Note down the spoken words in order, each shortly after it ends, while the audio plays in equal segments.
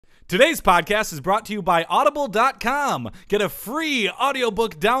Today's podcast is brought to you by Audible.com. Get a free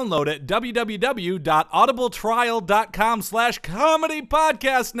audiobook download at www.audibletrial.com/comedy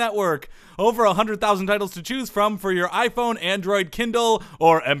podcast network. Over 100,000 titles to choose from for your iPhone, Android, Kindle,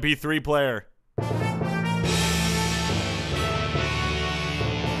 or MP3 player.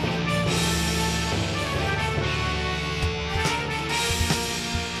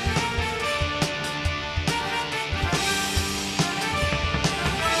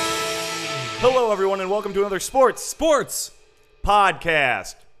 Hello, everyone, and welcome to another sports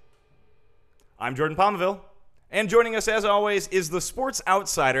podcast. I'm Jordan Pomaville, and joining us, as always, is the sports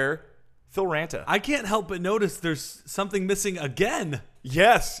outsider, Phil Ranta. I can't help but notice there's something missing again.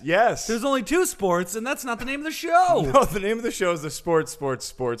 Yes. There's only two sports, and that's not the name of the show. No, the name of the show is the Sports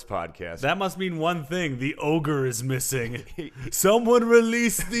Podcast. That must mean one thing. The ogre is missing. Someone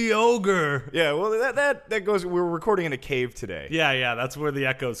release the ogre. Yeah, well, that goes. We're recording in a cave today. Yeah, that's where the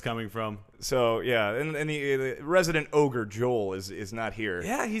echo's coming from. So, yeah, and the resident ogre, Joel, is not here.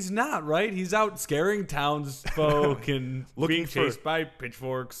 Yeah, he's not, right? He's out scaring townsfolk and being chased by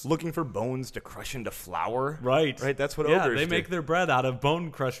pitchforks. Looking for bones to crush into flour. Right, that's what ogres do. Yeah, they make their bread out of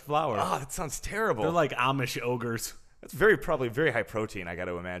bone-crushed flour. Oh, that sounds terrible. They're like Amish ogres. That's probably very high protein, I got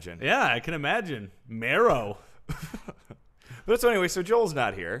to imagine. Yeah, I can imagine. Marrow. But so anyway, so Joel's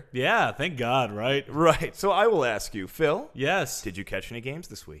not here. Yeah, thank God, right? Right. So I will ask you, Phil. Yes. Did you catch any games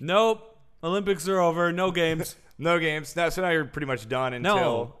this week? Nope. Olympics are over. No games. No games. So now you're pretty much done until...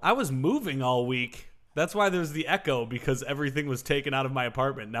 No, I was moving all week. That's why there's the echo, because everything was taken out of my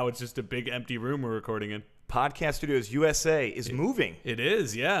apartment. Now it's just a big empty room we're recording in. Podcast Studios USA is moving. It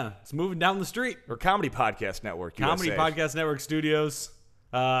is, yeah. It's moving down the street. Or Comedy Podcast Network Comedy USA. Podcast Network Studios.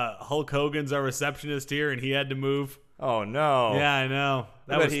 Hulk Hogan's our receptionist here, and he had to move. Oh, no. Yeah, I know.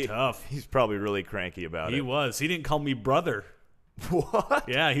 That was tough. He's probably really cranky about it. He was. He didn't call me brother. What?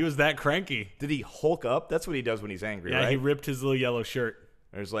 Yeah, he was that cranky. Did he Hulk up? That's what he does when he's angry, right? Yeah, he ripped his little yellow shirt.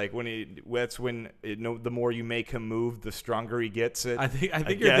 There's like the more you make him move, the stronger he gets. I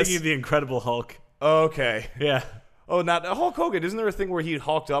think you're thinking of the Incredible Hulk. Okay. Yeah. Oh, not Hulk Hogan. Isn't there a thing where he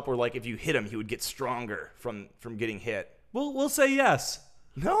hulked up, where like if you hit him, he would get stronger from getting hit? We'll say yes.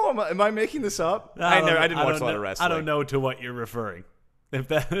 No, am I making this up? I didn't watch a lot of wrestling. I don't know to what you're referring. If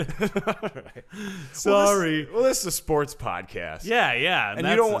that, right. Sorry. Well, this is a sports podcast. Yeah, and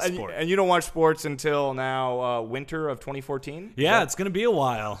you don't watch sports until now, winter of 2014. Yeah, it's gonna be a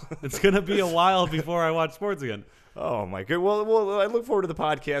while. It's gonna be a while before I watch sports again. Oh my good. Well, I look forward to the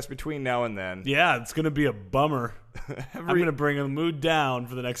podcast between now and then. Yeah, it's gonna be a bummer. I'm gonna bring the mood down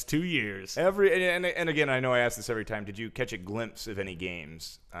for the next 2 years. And again, I know I ask this every time. Did you catch a glimpse of any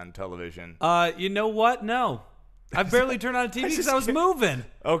games on television? You know what? No. I barely turned on a TV because I was moving.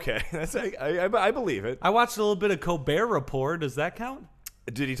 Okay, I believe it. I watched a little bit of Colbert Report. Does that count?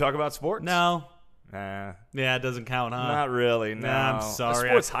 Did he talk about sports? No. Yeah, it doesn't count, huh? Not really, no. I'm sorry.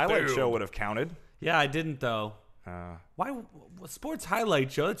 A sports highlight show would have counted. Yeah, I didn't, though. Why? Sports highlight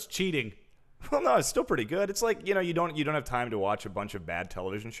show? That's cheating. Well, no, it's still pretty good. It's like, you don't have time to watch a bunch of bad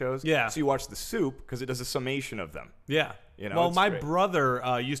television shows. Yeah. So you watch The Soup because it does a summation of them. Yeah. Well, my brother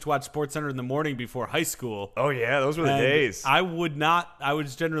used to watch SportsCenter in the morning before high school. Oh, yeah, those were the days. I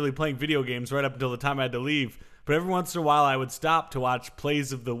was generally playing video games right up until the time I had to leave. But every once in a while, I would stop to watch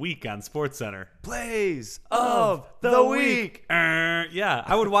Plays of the Week on SportsCenter. Plays of the Week. Yeah,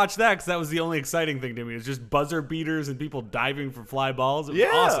 I would watch that because that was the only exciting thing to me. It was just buzzer beaters and people diving for fly balls. It was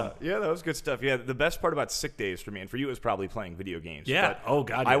awesome. Yeah, that was good stuff. Yeah, the best part about sick days for me, and for you, it was probably playing video games. Yeah. Oh,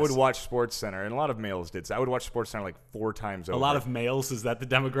 God, I would watch SportsCenter, and a lot of males did. So I would watch SportsCenter like 4 times over. A lot of males? Is that the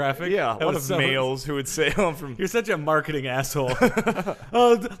demographic? Yeah, a lot of males who would say, "Oh, from." You're such a marketing asshole.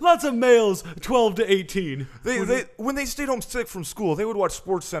 Lots of males, 12 to 18. When they stayed home sick from school, they would watch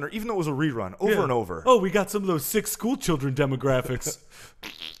SportsCenter, even though it was a rerun, over and over. Oh, we got some of those sick school children demographics.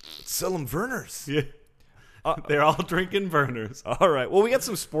 Sell them Vernors. Yeah. They're all drinking Vernors. All right. Well, we got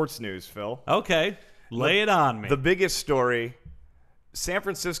some sports news, Phil. Okay. Lay it on me. The biggest story, San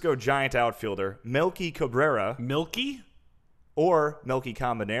Francisco Giant outfielder Melky Cabrera. Milky? Or Melky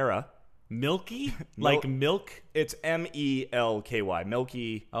Cabrera. Milky? Like milk? It's Melky.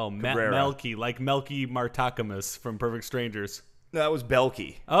 Melky Cabrera. Melky. Like Melky Martakamus from Perfect Strangers. No, that was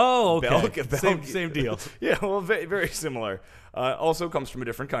Belky. Oh, okay. Belky. Same deal. Yeah, well, very, very similar. Also comes from a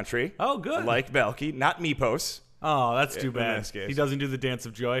different country. Oh, good. Like Belky, not Mipos. Oh, that's too bad. In this case. He doesn't do the dance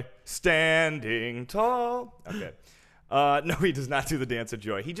of joy. Standing tall. Okay. No, he does not do the dance of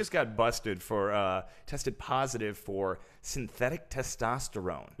joy. He just got busted for, tested positive for synthetic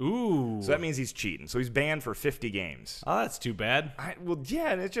testosterone. Ooh. So that means he's cheating. So he's banned for 50 games. Oh, that's too bad. Well,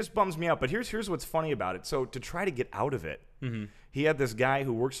 yeah, and it just bums me out. But here's what's funny about it. So to try to get out of it, He had this guy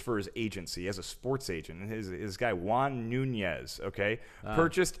who works for his agency as a sports agent. His guy, Juan Nunez, okay,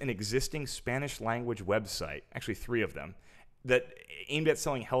 purchased an existing Spanish-language website, actually 3 of them, that aimed at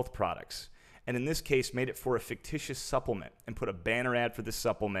selling health products. And in this case, made it for a fictitious supplement and put a banner ad for this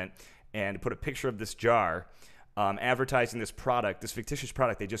supplement and put a picture of this jar advertising this product, this fictitious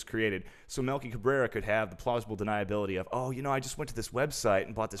product they just created, so Melky Cabrera could have the plausible deniability of, oh, I just went to this website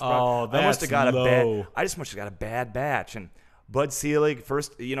and bought this product. I must have got I just must have got a bad batch. And Bud Selig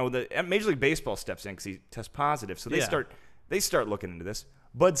first, the Major League Baseball steps in because he tests positive, so they start looking into this.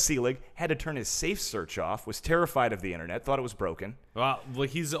 Bud Selig had to turn his safe search off, was terrified of the internet, thought it was broken. Well,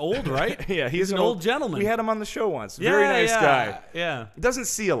 he's old, right? Yeah, he's an old gentleman. We had him on the show once. Very nice guy. Yeah. Doesn't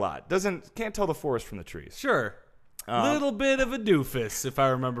see a lot. Can't tell the forest from the trees. Sure. Little bit of a doofus, if I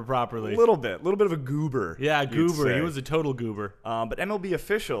remember properly. A little bit of a goober. Yeah, goober. He was a total goober. But MLB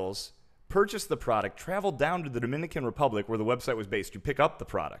officials purchased the product, traveled down to the Dominican Republic where the website was based to pick up the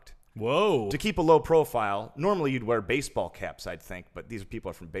product. Whoa. To keep a low profile. Normally you'd wear baseball caps, I'd think, but these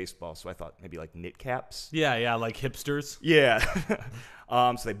people are from baseball, so I thought maybe like knit caps. Yeah, like hipsters. Yeah.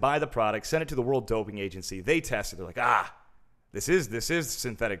 So they buy the product, send it to the World Doping Agency. They test it. They're like, this is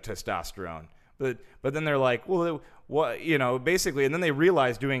synthetic testosterone. But then they're like, well, what, basically, and then they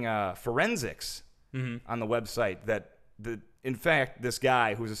realize doing forensics on the website that in fact, this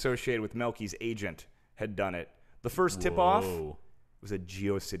guy who's associated with Melky's agent had done it. The first tip-off was a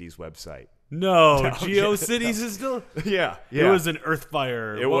GeoCities website. No, GeoCities is still. Yeah. It was an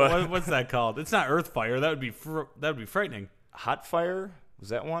Earthfire. Was. What's that called? It's not Earthfire. That would be frightening. Hotfire, was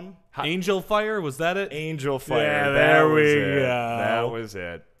that one? Angel Fire, was that it? Angel Fire. Yeah, there we go. go. That was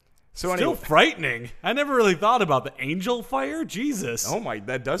it. So Still anyway, frightening. I never really thought about the Angel Fire. Jesus. Oh my,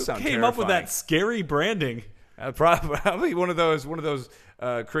 that does sound terrifying. Came up with that scary branding. Probably one of those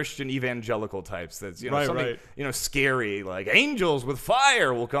Christian evangelical types that's something scary, like angels with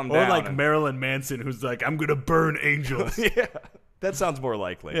fire will come down. Or like Marilyn Manson, who's like, I'm gonna burn angels. Yeah, that sounds more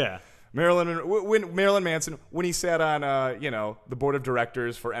likely. Yeah, Marilyn Manson, when he sat on the board of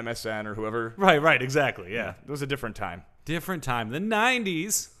directors for MSN or whoever. Right, exactly. Yeah, it was a different time. The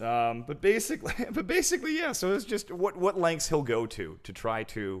 90s. But basically, yeah. So it's just what lengths he'll go to try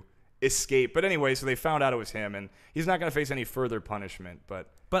to escape. But anyway, so they found out it was him, and he's not going to face any further punishment. But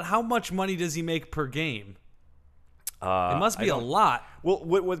how much money does he make per game? It must be a lot. Well,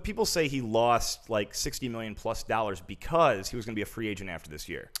 what people say, he lost like $60 million plus because he was going to be a free agent after this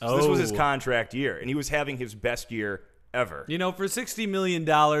year. So this was his contract year, and he was having his best year ever. For $60 million,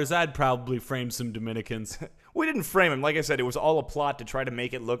 I'd probably frame some Dominicans. We didn't frame him. Like I said, it was all a plot to try to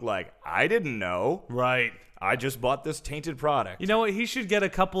make it look like I didn't know. Right. I just bought this tainted product. You know what? He should get a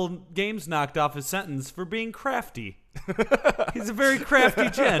couple games knocked off his sentence for being crafty. He's a very crafty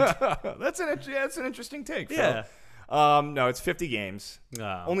gent. That's an interesting take, Phil. Yeah. No, it's 50 games.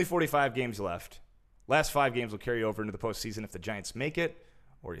 Oh. Only 45 games left. Last 5 games will carry over into the postseason if the Giants make it,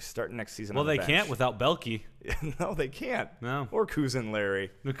 or you start next season on the bench. Well, they can't without Belky. No, they can't. No. Or Cousin Larry.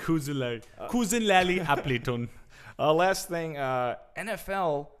 Cousin Larry Appleton. Last thing,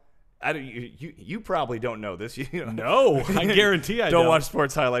 NFL. You probably don't know this. No, I guarantee I don't. Don't watch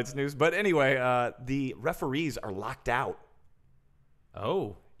sports highlights news. But anyway, the referees are locked out.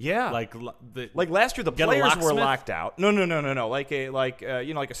 Oh. Yeah, like last year the players were locked out. No. Like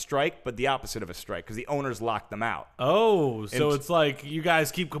a strike, but the opposite of a strike because the owners locked them out. Oh, so it's like you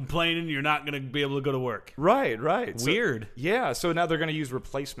guys keep complaining, you're not going to be able to go to work. Right. Weird. So now they're going to use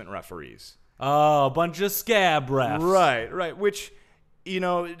replacement referees. Oh, a bunch of scab refs. Right. Which,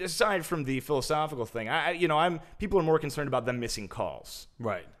 aside from the philosophical thing, people are more concerned about them missing calls.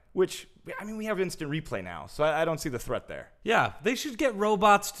 Right. Which, we have instant replay now, so I don't see the threat there. Yeah, they should get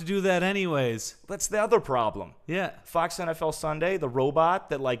robots to do that anyways. That's the other problem. Yeah. Fox NFL Sunday, the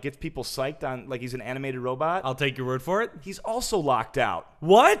robot that gets people psyched on he's an animated robot. I'll take your word for it. He's also locked out.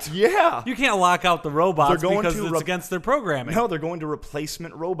 What? Yeah. You can't lock out the robots because it's against their programming. No, they're going to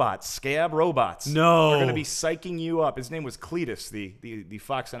replacement robots, scab robots. No. They're going to be psyching you up. His name was Cletus, the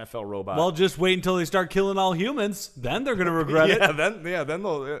Fox NFL robot. Well, just wait until they start killing all humans. Then they're going to regret it. Then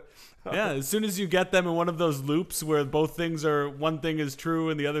they'll... Yeah, as soon as you get them in one of those loops where one thing is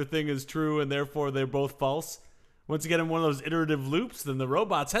true and the other thing is true and therefore they're both false. Once you get in one of those iterative loops, then the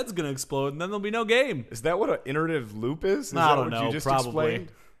robot's head's going to explode and then there'll be no game. Is that what an iterative loop is? I don't know, you just probably.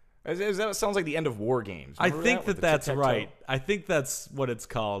 Explained? That sounds like the end of War Games. Remember I think that's right. I think that's what it's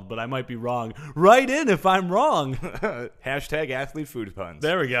called, but I might be wrong. Write in if I'm wrong. Hashtag athlete food puns.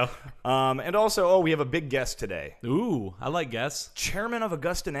 There we go. And also, we have a big guest today. Ooh, I like guests. Chairman of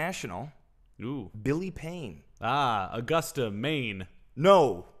Augusta National. Ooh. Billy Payne. Augusta, Maine.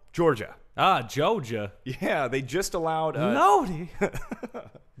 No, Georgia. Georgia. Yeah, they just allowed. Lordy.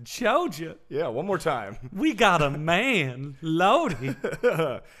 Georgia. Yeah, one more time. We got a man. Lordy.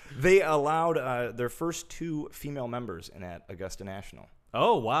 They allowed their first 2 female members in at Augusta National.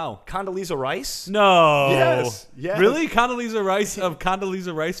 Oh, wow. Condoleezza Rice? No. Yes. Really? Condoleezza Rice of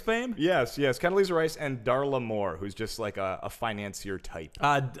Condoleezza Rice fame? Yes. Condoleezza Rice and Darla Moore, who's just like a financier type.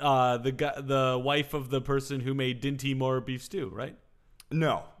 The wife of the person who made Dinty Moore beef stew, right?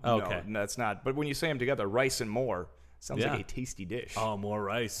 No. Okay. No, that's not. But when you say them together, Rice and Moore, sounds like a tasty dish. Oh, more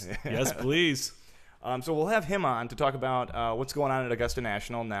rice. Yes, please. So we'll have him on to talk about what's going on at Augusta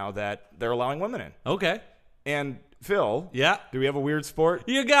National now that they're allowing women in. Okay. And Phil, yeah, do we have a weird sport?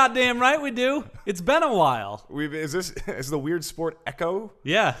 You're goddamn right we do. It's been a while. Is the weird sport Echo?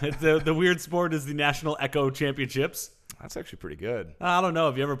 Yeah, the weird sport is the National Echo Championships. That's actually pretty good. I don't know.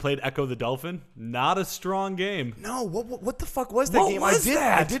 Have you ever played Echo the Dolphin? Not a strong game. No. What the fuck was that game?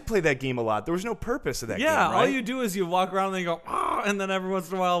 I did play that game a lot. There was no purpose to that game, right? Yeah, all you do is you walk around and you go, and then every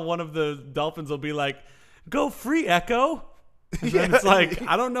once in a while one of the dolphins will be like, go free, Echo. And then it's like,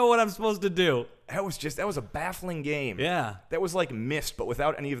 I don't know what I'm supposed to do. That was a baffling game. Yeah. That was like Myst, but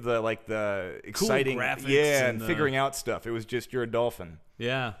without any of the exciting cool graphics. Yeah, and figuring out stuff. It was just you're a dolphin.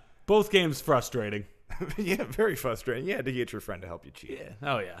 Yeah. Both games frustrating. Yeah, very frustrating. You had to get your friend to help you cheat. Yeah.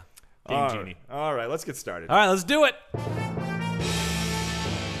 Oh yeah. Game Genie. All right, let's get started. All right, let's do it.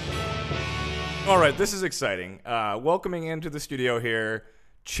 All right, this is exciting. Welcoming into the studio here,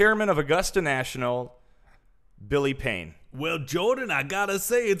 Chairman of Augusta National, Billy Payne. Well, Jordan, I gotta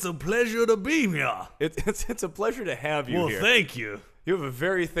say it's a pleasure to be here. It's a pleasure to have you here. Well, thank you. You have a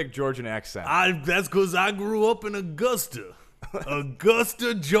very thick Georgian accent. That's because I grew up in Augusta.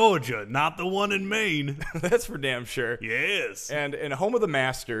 Augusta, Georgia, not the one in Maine. That's for damn sure. Yes. And home of the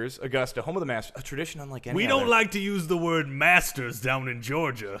Masters, Augusta, home of the Masters, a tradition unlike any We other. don't like to use the word masters down in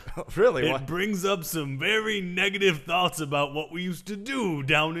Georgia. Really? It brings up some very negative thoughts about what we used to do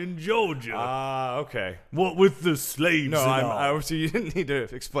down in Georgia. Okay. What with the slaves No, and all. so you didn't need to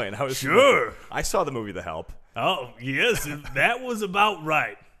explain. Sure. I saw the movie The Help. Oh, yes, that was about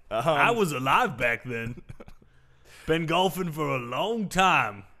right. I was alive back then. Been golfing for a long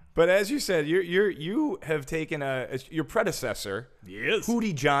time. But as you said, you have taken your predecessor, yes,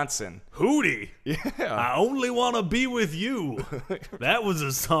 Hootie Johnson. Hootie? Yeah. I only want to be with you. That was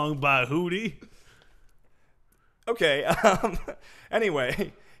a song by Hootie. Okay.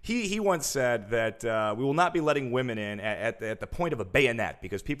 Anyway, he once said that we will not be letting women in at the point of a bayonet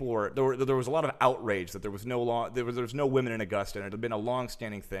because there was a lot of outrage that there was no women in Augusta, and it had been a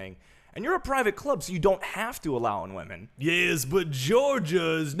long-standing thing. And you're a private club, so you don't have to allow in women. Yes, but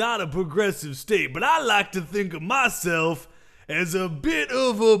Georgia is not a progressive state, but I like to think of myself as a bit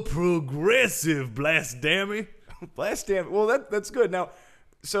of a progressive, blast dammy. Blast dammy. Well, that's good. Now,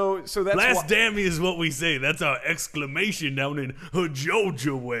 so that's blast dammy is what we say. That's our exclamation down in a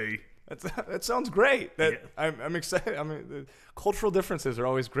Georgia way. That sounds great. I'm excited. I mean, the cultural differences are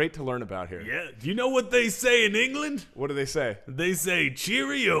always great to learn about here. Yeah. Do you know what they say in England? What do they say? They say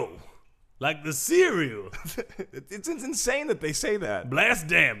cheerio. Like the cereal. It's insane that they say that. Blast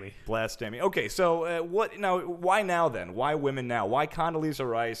dammy. Blast dammy. Okay, so why now then? Why women now? Why Condoleezza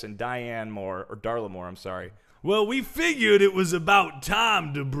Rice and Darla Moore, I'm sorry. Well, we figured it was about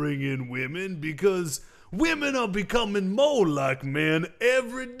time to bring in women because women are becoming more like men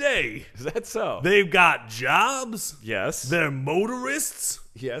every day. Is that so? They've got jobs. Yes. They're motorists.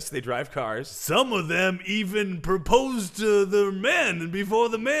 Yes, they drive cars. Some of them even propose to their men before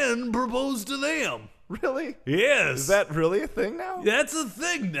the men propose to them. Really? Yes. Is that really a thing now? That's a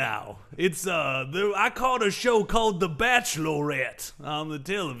thing now. It's I caught a show called The Bachelorette on the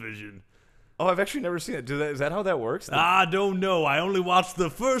television. Oh, I've actually never seen it. Is that how that works? I don't know. I only watched the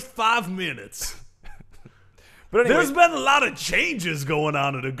first 5 minutes. But anyway, there's been a lot of changes going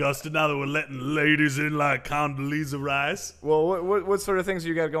on at Augusta now that we're letting ladies in like Condoleezza Rice. Well, what sort of things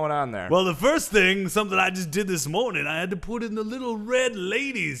you got going on there? Well, the first thing, something I just did this morning, I had to put in the little red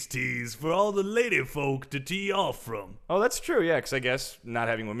ladies' tees for all the lady folk to tee off from. Oh, that's true, yeah, because I guess not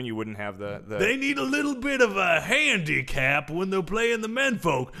having women, you wouldn't have the... They need a little bit of a handicap when they're playing the men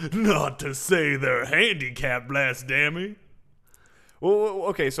folk. Not to say they're handicapped, blast dammy. Well,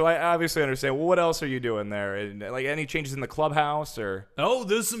 okay, so I obviously understand. Well, what else are you doing there? Like any changes in the clubhouse or? Oh,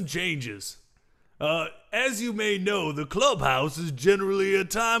 there's some changes. As you may know, the clubhouse is generally a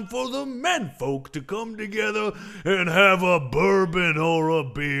time for the menfolk to come together and have a bourbon or a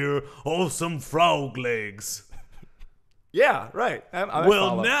beer or some frog legs. Yeah, right. I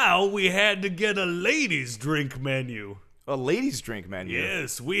well, now we had to get a ladies' drink menu. a ladies' drink menu.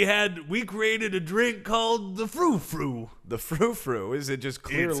 Yes, we created a drink called the Frou Frou. The Frou Frou. Is it just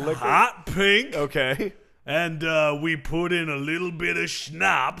clear It's liquor? hot pink. Okay. And we put in a little bit of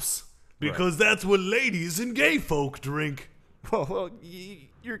schnapps because that's what ladies and gay folk drink. Well,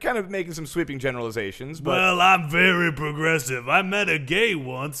 you're kind of making some sweeping generalizations, but Well, I'm very progressive. I met a gay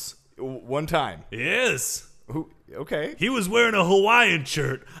once. one time. Yes. Okay. He was wearing a Hawaiian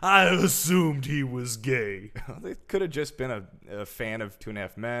shirt. I assumed he was gay. They could have just been a fan of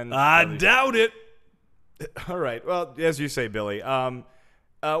 2.5 Men. I doubt it. All right. Well, as you say, Billy. So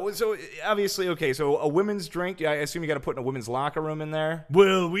obviously, okay. So a women's drink. I assume you got to put in a women's locker room in there.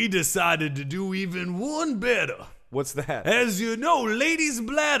 Well, we decided to do even one better. What's that? As you know, ladies'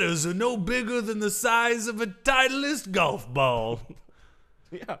 bladders are no bigger than the size of a Titleist golf ball.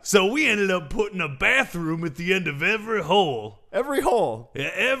 Yeah. So we ended up putting a bathroom at the end of every hole. Every hole. Yeah,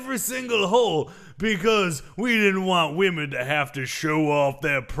 every single hole, because we didn't want women to have to show off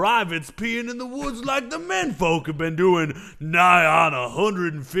their privates peeing in the woods like the men folk have been doing nigh on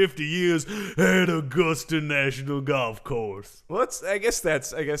 150 years at Augusta National Golf Course. Well, I guess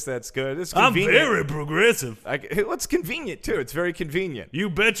that's good. It's I'm convenient. very progressive. It's convenient too. It's very convenient. You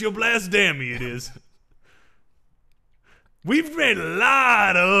bet your blast dammy it is. We've made a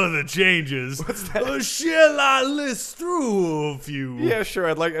lot of other changes. What's that? Shall I list through a few? Yeah, sure.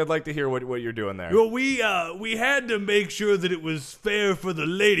 I'd like to hear what you're doing there. Well, we had to make sure that it was fair for the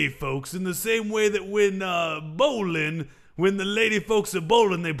lady folks in the same way that when the lady folks are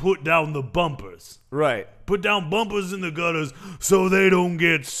bowling, they put down the bumpers. Right. Put down bumpers in the gutters so they don't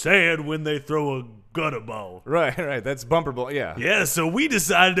get sad when they throw a gutter ball. Right. That's bumper ball. Yeah. Yeah, so we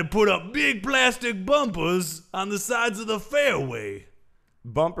decided to put up big plastic bumpers on the sides of the fairway.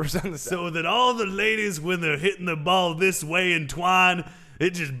 Bumpers on the side. So that all the ladies, when they're hitting the ball this way in twine,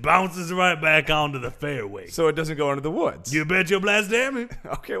 it just bounces right back onto the fairway. So it doesn't go into the woods. You bet your blast dammy.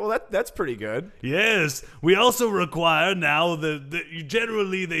 Okay, well that's pretty good. Yes, we also require now that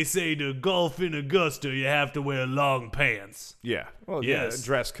generally they say to golf in Augusta you have to wear long pants. Yeah. Well, Yes. yeah,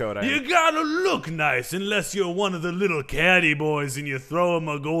 dress code. You gotta look nice unless you're one of the little caddy boys and you throw them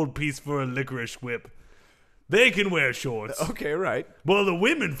a gold piece for a licorice whip. They can wear shorts. Okay, right. Well, the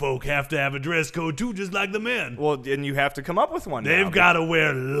women folk have to have a dress code too, just like the men. Well, and you have to come up with one. They've now. got to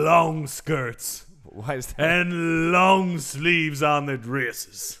wear long skirts Why is that? and long sleeves on their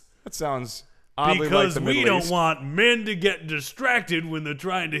dresses. That sounds oddly Because like the we Middle don't East. want men to get distracted when they're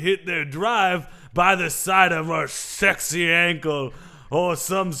trying to hit their drive by the side of a sexy ankle or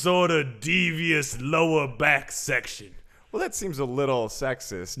some sort of devious lower back section. Well, that seems a little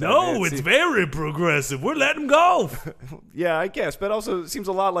sexist. No, it's very progressive. We're letting golf. Yeah, I guess, but also it seems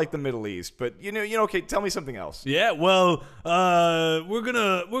a lot like the Middle East. But you know. Okay, tell me something else. Yeah, well, we're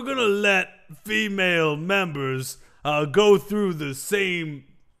gonna let female members go through the same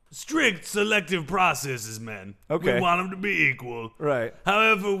strict selective process as men. Okay. We want them to be equal. Right.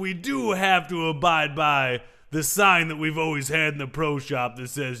 However, we do have to abide by the sign that we've always had in the pro shop that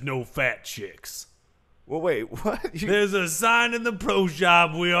says no fat chicks. Well, wait, what? There's a sign in the pro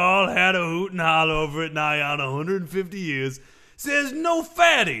shop we all had a hoot and holler over it nigh on 150 years. Says no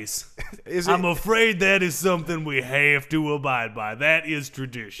fatties. I'm afraid that is something we have to abide by. That is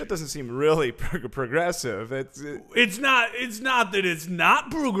tradition. That doesn't seem really progressive. It's not that it's not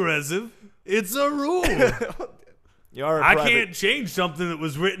progressive. It's a rule. I can't change something that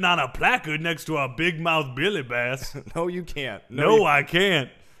was written on a placard next to a big mouth Billy Bass. No, you can't. No, I can't.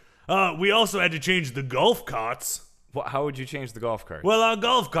 We also had to change the golf carts. How would you change the golf cart? Well, our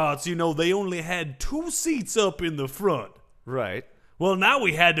golf carts, they only had 2 seats up in the front. Right. Well, now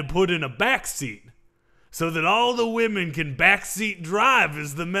we had to put in a back seat so that all the women can backseat drive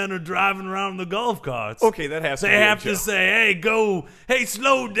as the men are driving around the golf carts. Okay, that has to be They a have to joke. say, hey,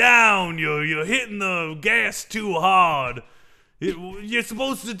 slow down. You're hitting the gas too hard. You're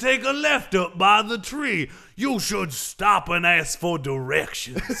supposed to take a left up by the tree. You should stop and ask for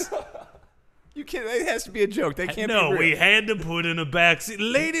directions. You can't. It has to be a joke. They can't. No, be real. we had to put in a backseat.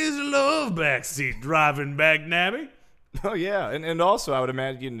 Ladies love backseat driving back, Nabby. Oh yeah, and also I would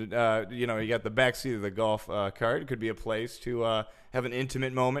imagine you got the back seat of the golf cart. It could be a place to have an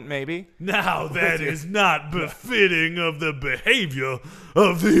intimate moment, maybe. Now that is not befitting of the behavior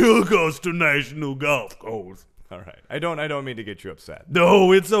of the Augusta National Golf Course. All right, I don't mean to get you upset.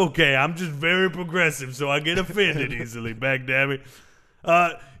 No, it's okay. I'm just very progressive, so I get offended easily, backdammit.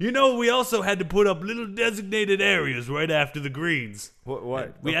 We also had to put up little designated areas right after the greens.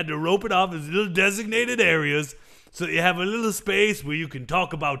 What? We had to rope it off as little designated areas so you have a little space where you can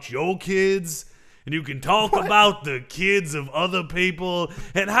talk about your kids And you can talk about the kids of other people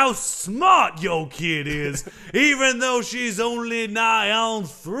and how smart your kid is. Even though she's only nigh on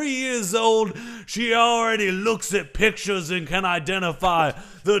 3 years old, she already looks at pictures and can identify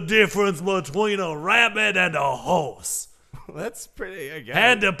the difference between a rabbit and a horse. That's pretty, again.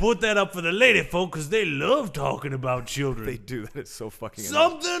 Had to put that up for the lady folk because they love talking about children. They do. That is so fucking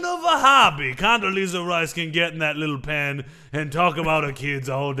Something of a hobby Condoleezza Rice can get in that little pen and talk about her kids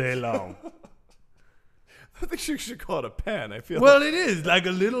all day long. I think she should call it a pen. I feel Well, it is like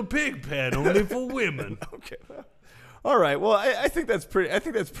a little pig pen, only for women. Okay. All right. Well, I think that's pretty. I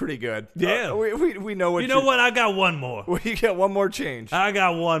think that's pretty good. Yeah. We know what. You know what? I got one more. Well, you got one more change. I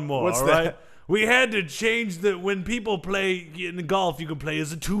got one more. What's all that? right? We had to change that when people play in golf, you can play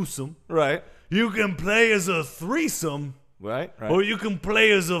as a twosome. Right. You can play as a threesome. Right. Or you can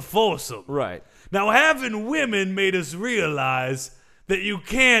play as a foursome. Right. Now, having women made us realize that you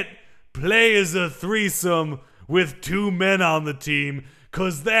can't play as a threesome with 2 men on the team,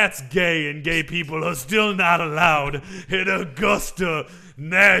 because that's gay, and gay people are still not allowed at Augusta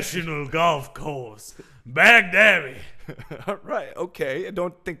National Golf Course. Baghdaddy. Right. Okay. I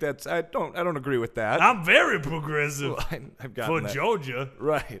don't think that's. I don't agree with that. I'm very progressive Well, I've got for Georgia.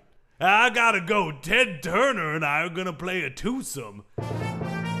 Right. I gotta go. Ted Turner and I are gonna play a twosome.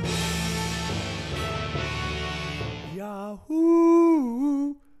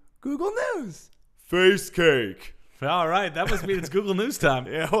 Yahoo! Google News. Face cake. All right, that must mean it's Google News time.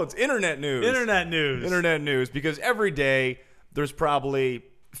 Yeah, well, it's internet news. Internet news. Internet news, because every day there's probably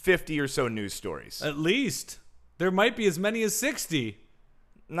 50 or so news stories. At least. There might be as many as 60.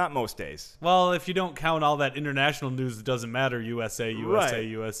 Not most days. Well, if you don't count all that international news, it doesn't matter. USA. Right.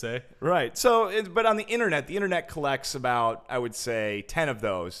 USA. Right. So, but on the internet collects about, I would say, 10 of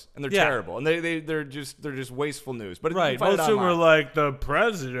those, and they're terrible, and they're just wasteful news. But Right. you find Most it of them are online. like the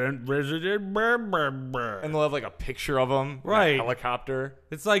president visited. Blah, blah, blah. And they'll have like a picture of them, Right. in a helicopter.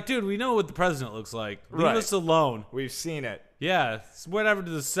 It's like, dude, we know what the president looks like. Leave Right. us alone. We've seen it. Yeah. It's whatever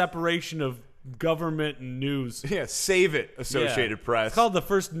to the separation of government and news. Yeah, save it, Associated Yeah. Press. It's called the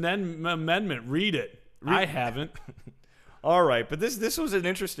First Amendment. Read it. I haven't. All right, but this was an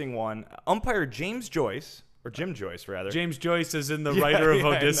interesting one. Umpire James Joyce, or Jim Joyce, rather. James Joyce is in the writer of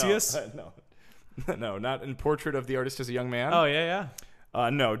Odysseus? No, not in Portrait of the Artist as a Young Man. Oh, yeah.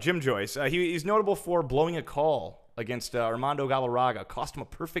 No, Jim Joyce. He's notable for blowing a call against Armando Galarraga. Cost him a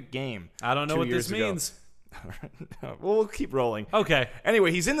perfect game. I don't know 2 what years this ago. means. Well, we'll keep rolling. Okay.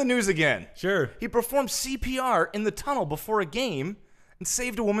 Anyway, he's in the news again. Sure. He performed CPR in the tunnel before a game and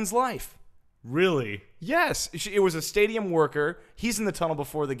saved a woman's life. Really? Yes, it was a stadium worker. He's in the tunnel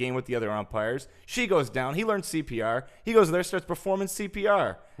before the game with the other umpires. She goes down. He learns CPR. He goes there, starts performing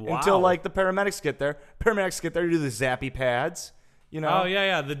CPR until like the paramedics get there. Paramedics get there to do the zappy pads. You know? Oh,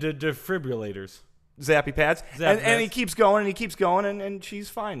 yeah. The defibrillators. Zappy pads. And he keeps going and he keeps going and she's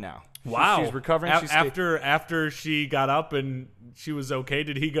fine now. Wow. She's recovering. After she got up and she was okay,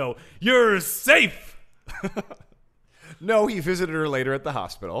 did he go, "You're safe"? No, he visited her later at the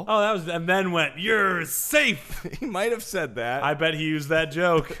hospital. Oh, and then went, "You're safe." He might have said that. I bet he used that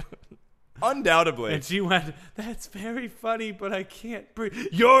joke. Undoubtedly. And she went, "That's very funny, but I can't breathe."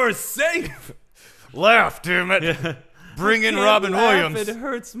 "You're safe." Laugh, damn it. Yeah. Bring in I can't Robin laugh, Williams. It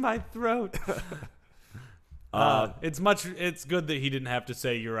hurts my throat. It's good that he didn't have to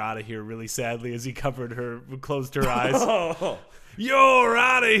say "you're out of here" really sadly as he closed her eyes. You're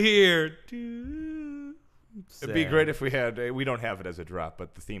out of here. It'd be great if we had. We don't have it as a drop,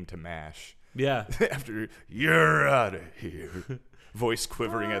 but the theme to MASH. Yeah. After "you're out of here," voice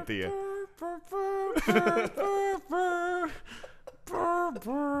quivering at the.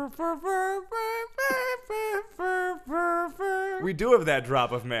 We do have that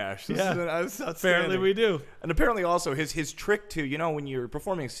drop of MASH. Apparently we do. And apparently also his trick to, when you're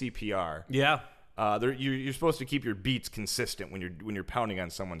performing CPR. Yeah. You're supposed to keep your beats consistent when you're pounding on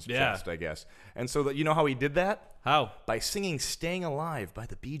someone's chest, I guess. And so you know how he did that? How? By singing "Staying Alive" by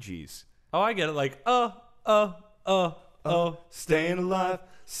the Bee Gees. Oh, I get it. Like, staying alive,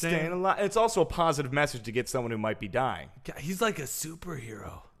 staying alive. And it's also a positive message to get someone who might be dying. He's like a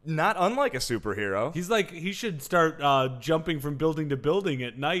superhero. Not unlike a superhero. He's like, he should start jumping from building to building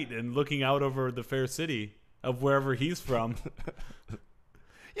at night and looking out over the fair city of wherever he's from.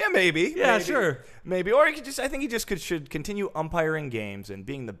 Yeah, maybe. Yeah, maybe. sure. Maybe. Or I think he should continue umpiring games and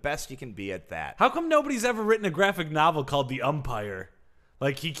being the best he can be at that. How come nobody's ever written a graphic novel called The Umpire?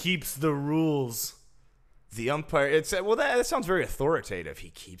 Like, he keeps the rules. The umpire, that sounds very authoritative. He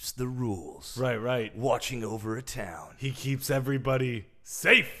keeps the rules. Right. Watching over a town. He keeps everybody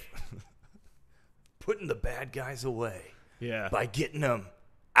safe. Putting the bad guys away. Yeah. By getting them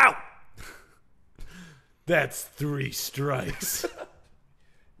out. That's 3 strikes.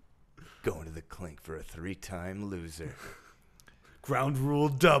 Going to the clink for a 3-time loser. Ground rule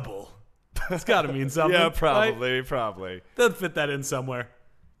double. It's got to mean something. Yeah, probably, right? probably. They'll fit that in somewhere.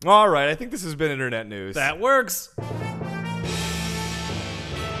 All right, I think this has been internet news. That works.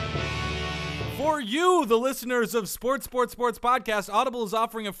 For you, the listeners of Sports Podcast, Audible is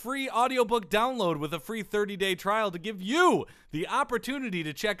offering a free audiobook download with a free 30-day trial to give you the opportunity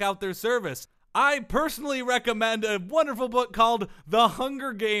to check out their service. I personally recommend a wonderful book called The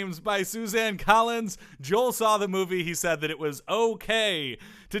Hunger Games by Suzanne Collins. Joel saw the movie. He said that it was okay.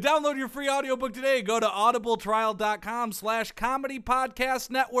 To download your free audiobook today, go to audibletrial.com/comedy podcast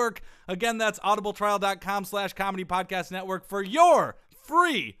network. Again, that's audibletrial.com/comedy podcast network for your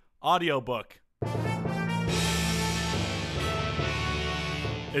free audiobook.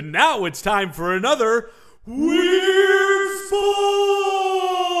 And now it's time for another Weird Sports!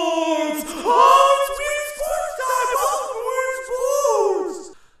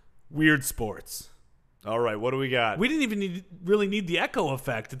 Weird Sports. All right, what do we got? We didn't even really need the echo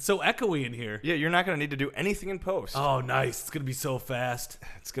effect. It's so echoey in here. Yeah, you're not going to need to do anything in post. Oh, nice. It's going to be so fast.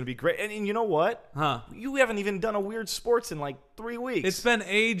 It's going to be great. And you know what? Huh? You haven't even done a Weird Sports in like 3 weeks. It's been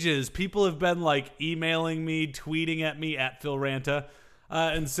ages. People have been like emailing me, tweeting at me at Phil Ranta,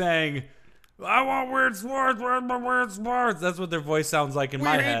 and saying, I want Weird Sports. Where's my Weird Sports? That's what their voice sounds like in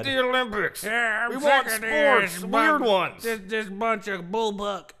my head. We need the Olympics. Yeah, we want sports. Weird ones. This bunch of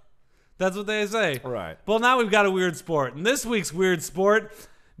bullbuck. That's what they say. Right. Well, now we've got a weird sport. And this week's weird sport,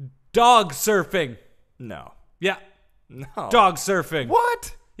 dog surfing. No. Yeah. No. Dog surfing.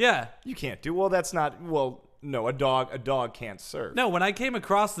 What? Yeah. You can't do. Well, that's not. Well, no. A dog can't surf. No. When I came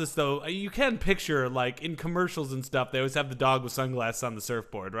across this, though, you can picture like in commercials and stuff, they always have the dog with sunglasses on the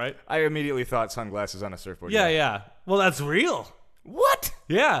surfboard, right? I immediately thought sunglasses on a surfboard. Yeah. Well, that's real. What?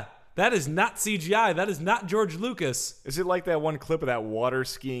 Yeah. That is not CGI. That is not George Lucas. Is it like that one clip of that water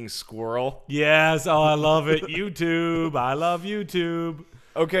skiing squirrel? Yes. Oh, I love it. YouTube. I love YouTube.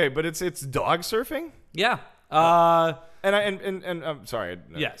 Okay, but it's dog surfing? Yeah. And I'm sorry.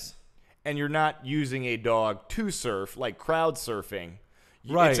 Yes. And you're not using a dog to surf like crowd surfing.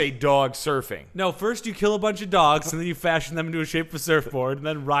 Right. It's a dog surfing. No, first you kill a bunch of dogs, and then you fashion them into a shape of a surfboard, and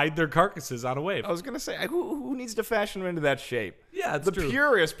then ride their carcasses on a wave. I was going to say, who needs to fashion them into that shape? Yeah, it's the true.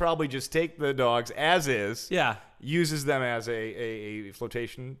 purists probably just take the dogs as is. Yeah. Uses them as a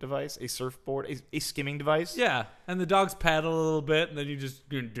flotation device, a surfboard, a skimming device. Yeah, and the dogs paddle a little bit, and then you just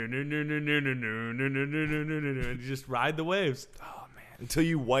and you just ride the waves. Oh man, until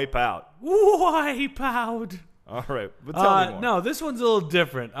you wipe out. Wipe out. All right, but tell me more. No, this one's a little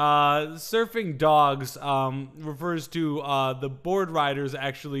different. Surfing dogs refers to the board riders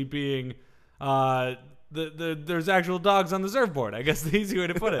actually being there's actual dogs on the surfboard. I guess the easy way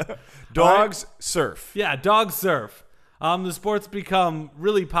to put it. Dogs surf. Yeah, dogs surf. The sport's become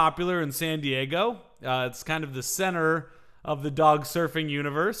really popular in San Diego. It's kind of the center of the dog surfing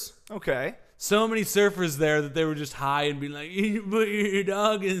universe. Okay. So many surfers there that they were just high and being like, you put your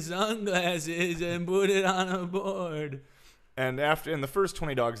dog in sunglasses and put it on a board. And the first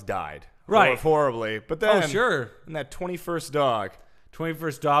 20 dogs died. Right. Horribly. But then, oh, sure. And that 21st dog.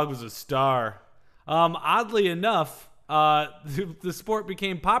 21st dog was a star. Oddly enough, the sport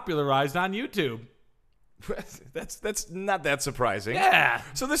became popularized on YouTube. That's not that surprising. Yeah.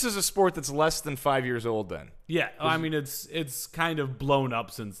 So this is a sport that's less than 5 years old then. Yeah. I mean, it's kind of blown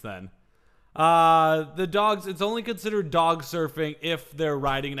up since then. The dogs, it's only considered dog surfing if they're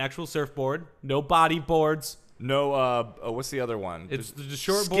riding an actual surfboard. No body boards. No, what's the other one? It's the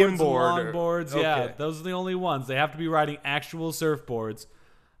short boards and long boards. Okay. Yeah, those are the only ones. They have to be riding actual surfboards.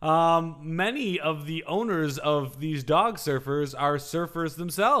 Many of the owners of these dog surfers are surfers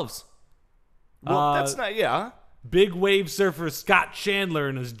themselves. Well, that's not, yeah. Big wave surfer Scott Chandler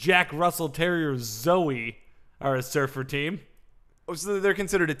and his Jack Russell Terrier Zoe are a surfer team. Oh, so they're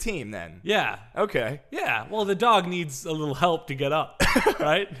considered a team then? Yeah. Okay. Yeah. Well, the dog needs a little help to get up,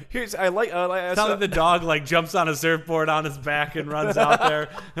 right? It's not like the dog like jumps on a surfboard on his back and runs out there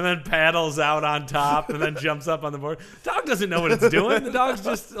and then paddles out on top and then jumps up on the board. Dog doesn't know what it's doing. The dog's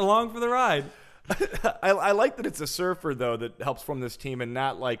just along for the ride. I like that it's a surfer, though, that helps form this team and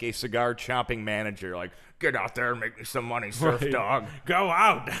not like a cigar chomping manager. Like, get out there and make me some money, surf right. dog. Go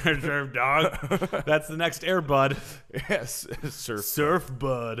out, surf dog. That's the next Air Bud. Yes, Surf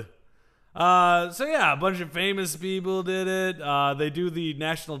Bud. So, yeah, a bunch of famous people did it. They do the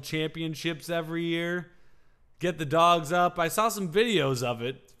national championships every year. Get the dogs up. I saw some videos of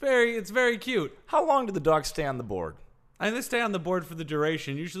it. It's very cute. How long do the dogs stay on the board? And they stay on the board for the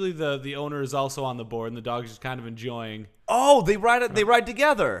duration. Usually the owner is also on the board, and the dog's just kind of enjoying. Oh, they ride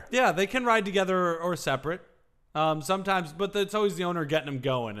together. Yeah, they can ride together or separate. Sometimes, but it's always the owner getting them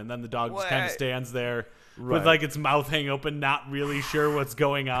going, and then the dog just kind of stands there with like its mouth hanging open, not really sure what's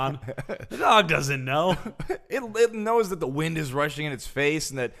going on. The dog doesn't know. It knows that the wind is rushing in its face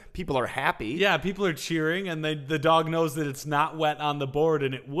and that people are happy. Yeah, people are cheering, and the dog knows that it's not wet on the board,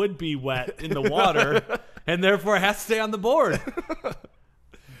 and it would be wet in the water, and therefore it has to stay on the board.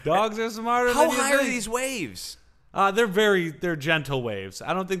 Dogs are smarter than you How high are think. these waves? They're gentle waves.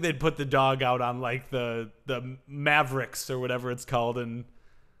 I don't think they'd put the dog out on like the Mavericks or whatever it's called. And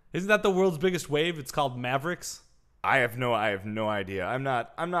isn't that the world's biggest wave? It's called Mavericks. I have no idea. I'm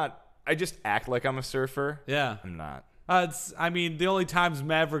not. I just act like I'm a surfer. Yeah, I'm not. The only times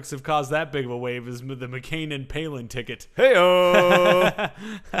Mavericks have caused that big of a wave is the McCain and Palin ticket. Hey-o!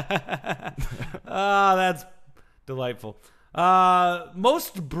 That's delightful.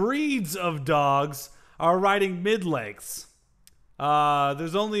 Most breeds of dogs are riding mid-lengths.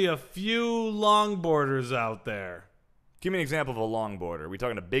 There's only a few longboarders out there. Give me an example of a longboarder. Are we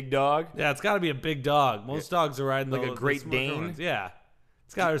talking a big dog? Yeah, it's got to be a big dog. Most dogs are riding like a Great Dane? ones. Yeah.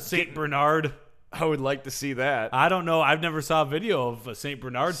 It's got a St. Bernard. I would like to see that. I don't know. I've never saw a video of a St.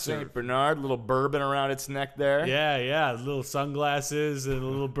 Bernard surf. St. Bernard, little bourbon around its neck there. Yeah. Little sunglasses and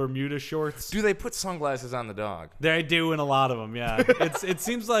little Bermuda shorts. Do they put sunglasses on the dog? They do in a lot of them, yeah. It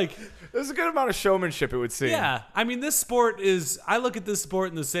seems like... There's a good amount of showmanship, it would seem. Yeah. I mean, this sport is... I look at this sport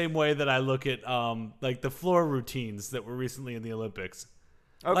in the same way that I look at like the floor routines that were recently in the Olympics.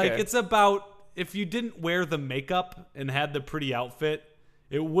 Okay. Like, it's about... If you didn't wear the makeup and had the pretty outfit,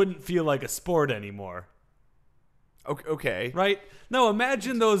 it wouldn't feel like a sport anymore. Okay. Right? No,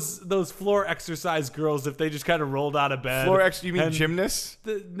 imagine those floor exercise girls if they just kind of rolled out of bed. You mean gymnasts?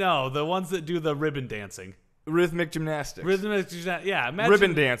 No, the ones that do the ribbon dancing. Rhythmic gymnastics. Yeah. Imagine,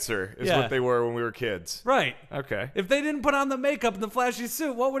 Ribbon dancer is what they were when we were kids. Right. Okay. If they didn't put on the makeup and the flashy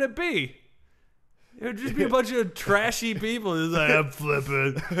suit, what would it be? It would just be a bunch of trashy people. It's like, I'm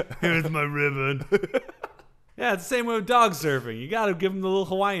flipping. Here's my ribbon. Yeah, it's the same way with dog surfing. You got to give them the little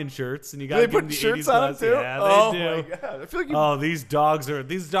Hawaiian shirts, and you got to give them the shirts 80s on them too. Yeah, they do. My god! I feel like these dogs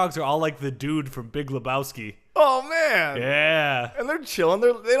are all like the dude from Big Lebowski. Oh man! Yeah, and they're chilling.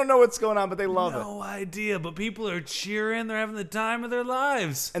 They don't know what's going on, but they love it. No idea, but people are cheering. They're having the time of their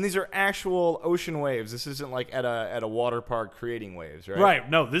lives. And these are actual ocean waves. This isn't like at a water park creating waves, right? Right.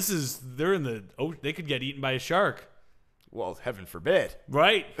 No, they're in the ocean. They could get eaten by a shark. Well, heaven forbid.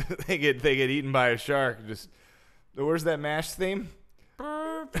 Right. they get eaten by a shark. Just where's that MASH theme?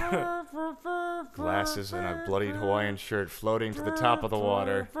 Glasses and a bloodied Hawaiian shirt floating to the top of the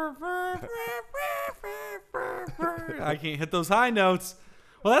water. I can't hit those high notes.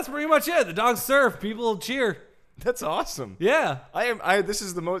 Well, that's pretty much it. The dogs surf. People cheer. That's awesome. Yeah. This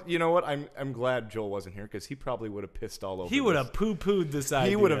is the most. You know what? I'm glad Joel wasn't here because he probably would have pissed all over. He would have poo-pooed this idea.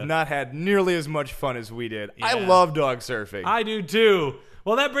 He would have not had nearly as much fun as we did. Yeah. I love dog surfing. I do too.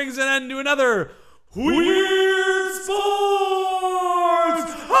 Well, that brings an end to another Weird Sports.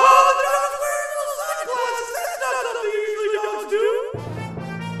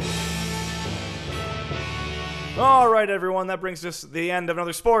 All right, everyone, that brings us to the end of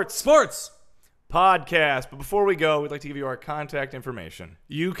another sports podcast. But before we go, we'd like to give you our contact information.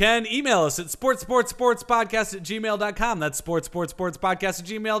 You can email us at sportspodcast@gmail.com. That's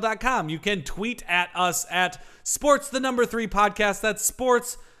sportspodcast@gmail.com. You can tweet at us at sports3podcast. That's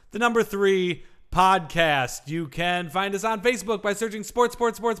sports3podcast. You can find us on Facebook by searching Sports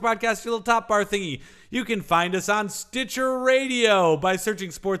Podcast, your little top bar thingy. You can find us on Stitcher Radio by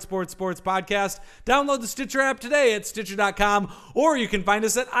searching Sports Podcast. Download the Stitcher app today at Stitcher.com, or you can find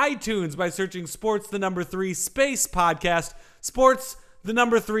us at iTunes by searching Sports3 space podcast.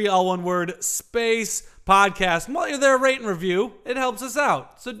 Sports3 all one word space podcast. And while you're there, rate and review. It helps us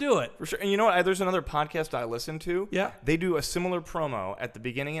out, so do it. For sure. And you know what? There's another podcast I listen to. Yeah. They do a similar promo at the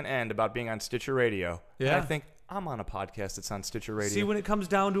beginning and end about being on Stitcher Radio. Yeah. And I think I'm on a podcast that's on Stitcher Radio. See, when it comes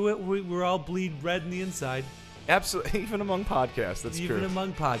down to it, we're all bleed red in the inside. Absolutely. Even among podcasts. That's true. Even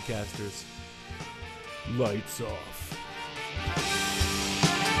among podcasters. Lights off.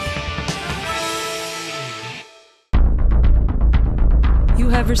 You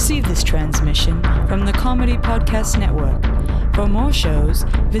have received this transmission from the Comedy Podcast Network. For more shows,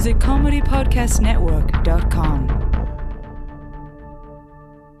 visit comedypodcastnetwork.com.